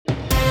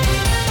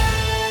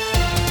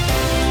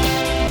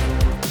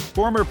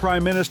Former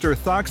Prime Minister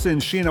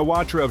Thaksin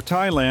Shinawatra of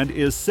Thailand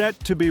is set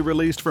to be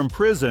released from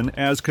prison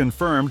as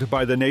confirmed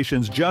by the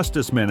nation's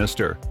justice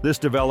minister. This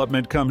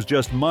development comes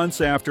just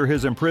months after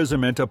his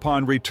imprisonment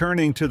upon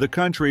returning to the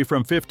country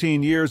from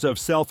 15 years of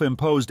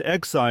self-imposed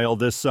exile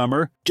this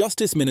summer.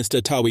 Justice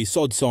Minister Tawi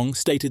Sodsong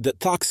stated that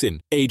Thaksin,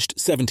 aged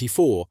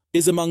 74,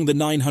 is among the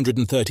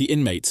 930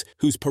 inmates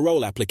whose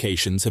parole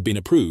applications have been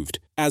approved,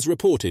 as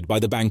reported by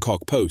the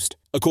Bangkok Post.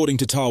 According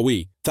to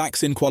Tawi,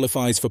 Thaksin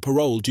qualifies for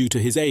parole due to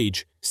his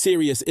age,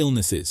 serious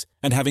illnesses,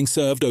 and having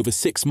served over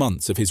 6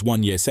 months of his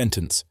one-year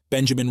sentence.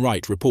 Benjamin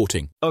Wright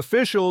reporting.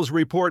 Officials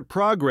report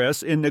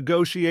progress in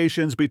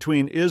negotiations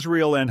between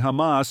Israel and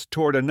Hamas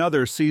toward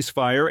another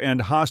ceasefire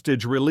and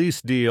hostage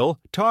release deal.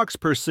 Talks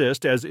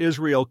persist as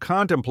Israel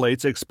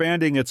contemplates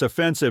expanding its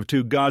offensive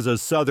to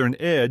Gaza's southern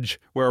edge,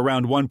 where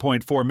around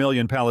 1.4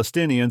 million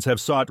Palestinians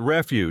have sought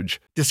refuge.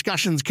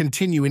 Discussions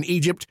continue in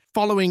Egypt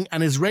following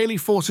an Israeli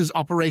forces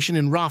operation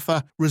in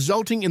Rafah,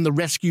 resulting in the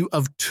rescue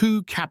of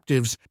 2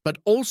 captives, but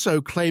also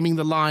claiming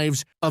the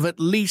lives of at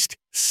least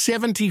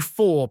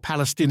 74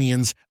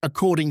 Palestinians,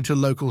 according to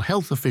local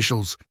health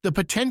officials. The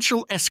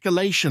potential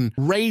escalation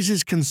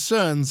raises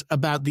concerns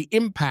about the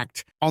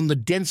impact on the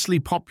densely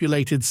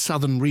populated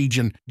southern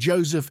region.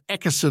 Joseph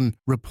Eckerson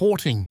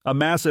reporting. A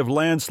massive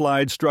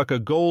landslide struck a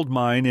gold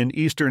mine in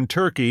eastern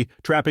Turkey,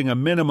 trapping a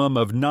minimum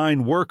of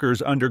 9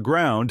 workers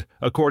underground,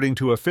 according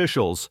to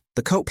officials.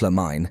 The Kopla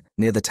mine,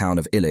 near the town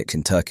of Ilik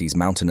in Turkey's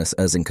mountainous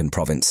Erzincan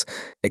province,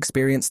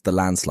 experienced the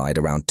landslide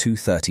around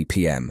 2:30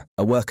 p.m.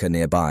 A worker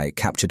nearby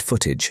captured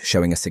footage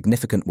showing a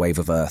significant wave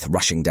of earth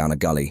rushing down a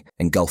gully,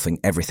 engulfing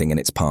everything in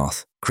its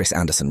path. Chris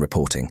Anderson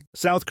reporting.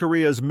 South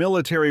Korea's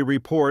military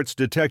reports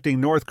detecting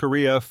North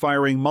Korea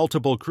firing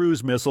multiple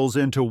cruise missiles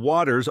into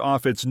waters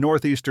off its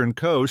northeastern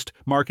coast,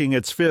 marking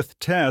its 5th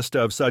test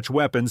of such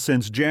weapons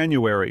since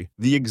January.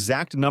 The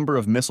exact number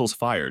of missiles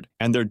fired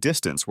and their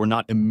distance were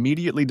not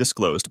immediately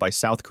disclosed by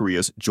South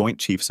Korea's Joint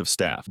Chiefs of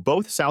Staff.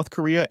 Both South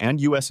Korea and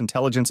U.S.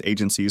 intelligence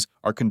agencies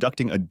are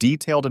conducting a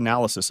detailed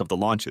analysis of the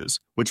launches,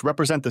 which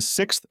represent the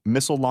 6th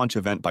missile launch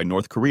event by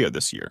North Korea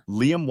this year.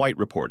 Liam White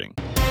reporting.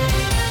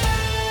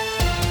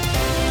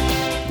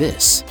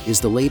 This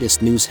is the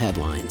latest news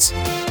headlines.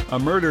 A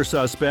murder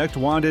suspect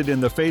wanted in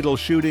the fatal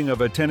shooting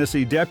of a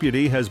Tennessee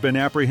deputy has been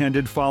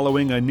apprehended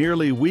following a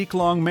nearly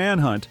week-long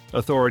manhunt,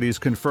 authorities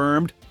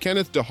confirmed.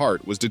 Kenneth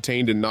DeHart was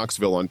detained in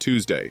Knoxville on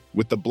Tuesday,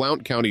 with the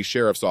Blount County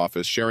Sheriff's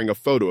Office sharing a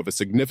photo of a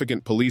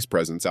significant police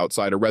presence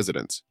outside a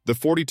residence. The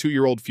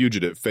 42-year-old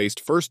fugitive faced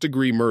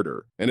first-degree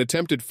murder and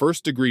attempted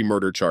first-degree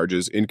murder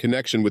charges in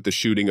connection with the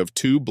shooting of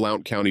 2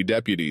 Blount County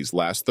deputies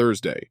last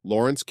Thursday.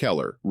 Lawrence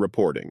Keller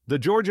reporting. The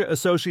Georgia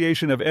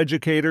Association of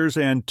Educators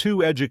and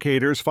 2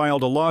 educators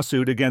filed a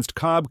lawsuit against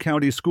Cobb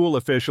County school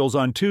officials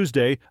on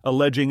Tuesday,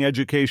 alleging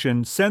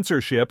education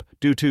censorship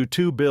due to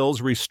 2 bills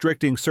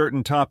restricting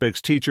certain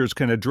topics teachers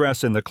can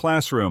address in the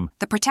classroom.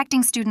 The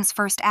Protecting Students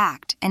First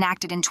Act,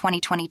 enacted in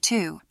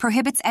 2022,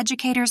 prohibits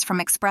educators from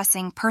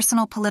expressing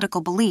personal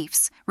political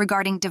beliefs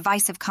regarding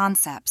divisive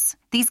concepts.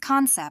 These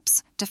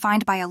concepts,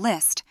 defined by a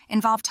list,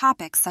 involve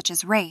topics such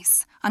as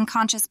race,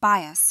 unconscious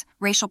bias,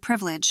 racial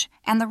privilege,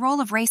 and the role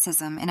of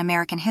racism in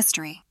American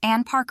history.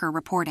 Ann Parker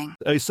reporting.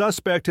 A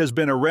suspect has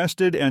been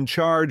arrested and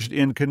charged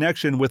in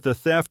connection with the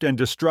theft and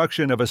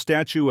destruction of a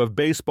statue of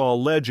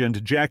baseball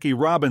legend Jackie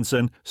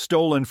Robinson,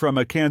 stolen from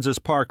a Kansas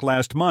park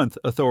last month,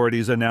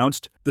 authorities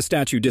announced. The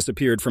statue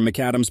disappeared from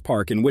McAdams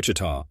Park in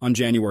Wichita on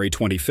January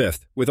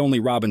 25th, with only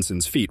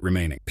Robinson's feet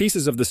remaining.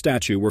 Pieces of the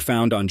statue were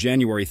found on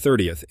January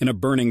 30th in a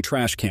burning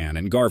trash can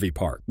in Garvey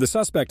Park. The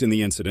suspect in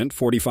the incident,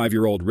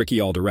 45-year-old Ricky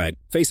Alderette,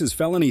 faces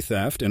felony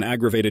theft and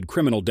aggravated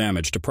criminal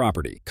damage to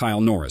property,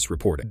 Kyle Norris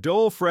reported.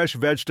 Dole Fresh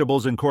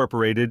Vegetables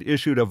Incorporated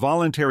issued a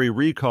voluntary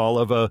recall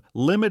of a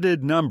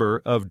limited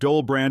number of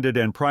Dole-branded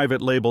and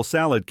private label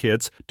salad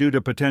kits due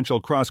to potential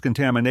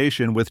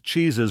cross-contamination with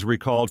cheeses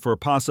recalled for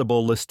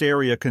possible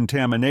Listeria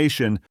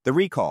contamination. The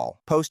recall,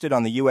 posted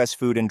on the U.S.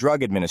 Food and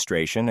Drug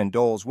Administration and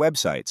Dole's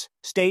websites,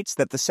 states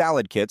that the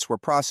salad kits were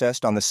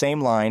processed on the same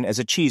line as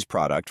a cheese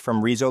product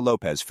from Rizzo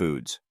Lopez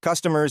Foods.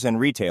 Customers and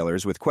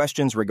retailers with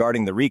questions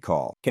regarding the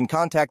recall can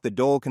contact the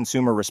Dole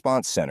Consumer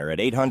Response Center at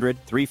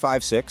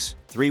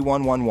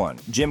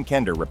 800-356-3111. Jim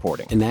Kender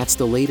reporting. And that's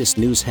the latest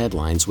news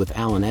headlines with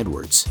Alan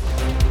Edwards.